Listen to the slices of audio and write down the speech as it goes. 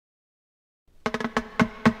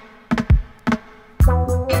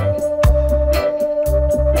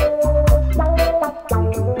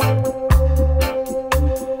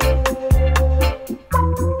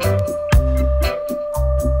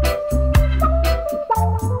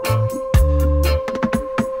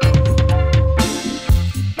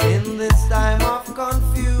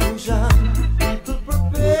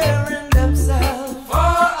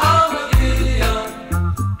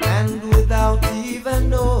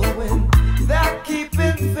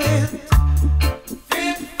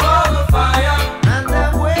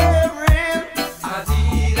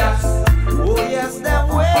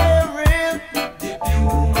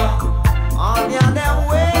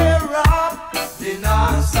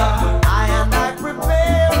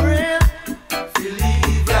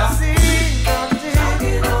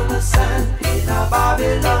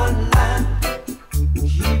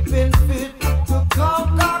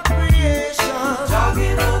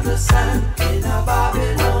sand in a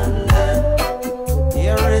Babylon land.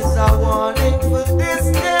 Here is a warning for this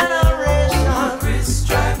generation. Chris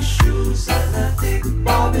track shoes and a thick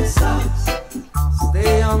Bobby socks.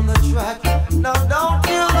 Stay on the track, now don't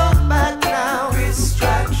you look back now. Chris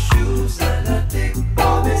track shoes and a thick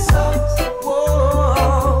Bobby socks.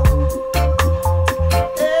 Whoa,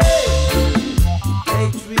 hey,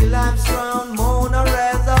 take 3 laps round Mona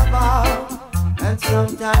Reservoir and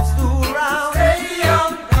sometimes 2 rounds. Stay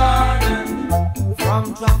on garden from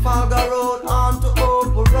Trafalgar Road on to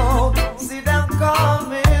Opal Road. See them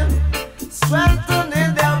coming,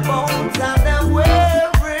 strengthening their bones and them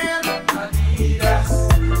wearing Adidas.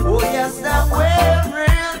 Oh yes, them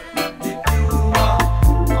wearing the Puma.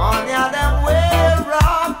 On ya them wear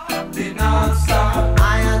up the non-stop. I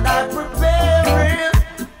and I preparing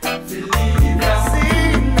to leave ya. See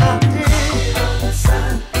nothing on the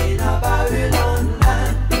sand in a Babylon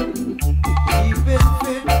land. Keep it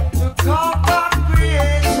fit to conquer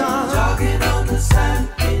creation. Jogging on the sand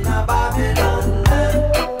in a Babylon land.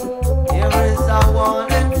 Here is a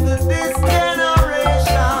warning for this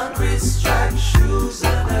generation. Chris track shoes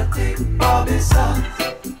and a thick Bobby socks.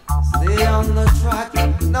 Stay on the track,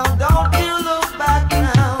 now don't you look back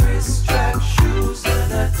now. Chris track shoes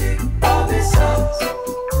and a thick Bobby socks.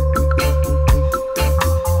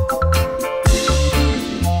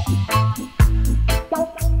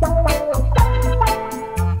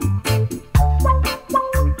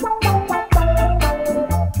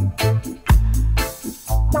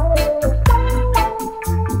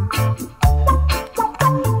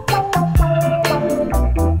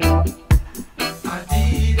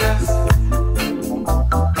 Adidas,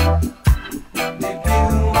 the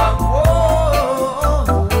Puma, whoa,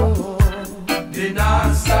 the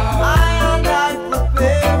non-stop. I and I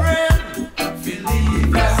preparing,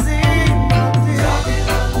 believe ya. See nothing. Jogging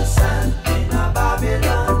on the sand in a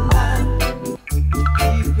Babylon land.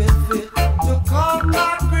 Keep it fit to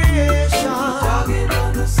conquer creation. Jogging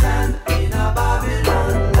on the sand in a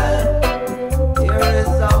Babylon land. Here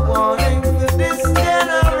is a warning for this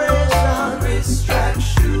generation. Chris track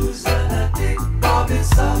shoes and a thick Bobby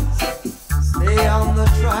socks. Stay on the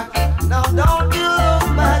track, now don't you look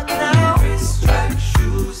back now. Chris track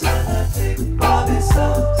shoes and a thick Bobby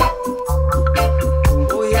socks.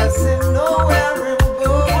 Oh yes, you know where I'm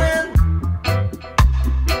going.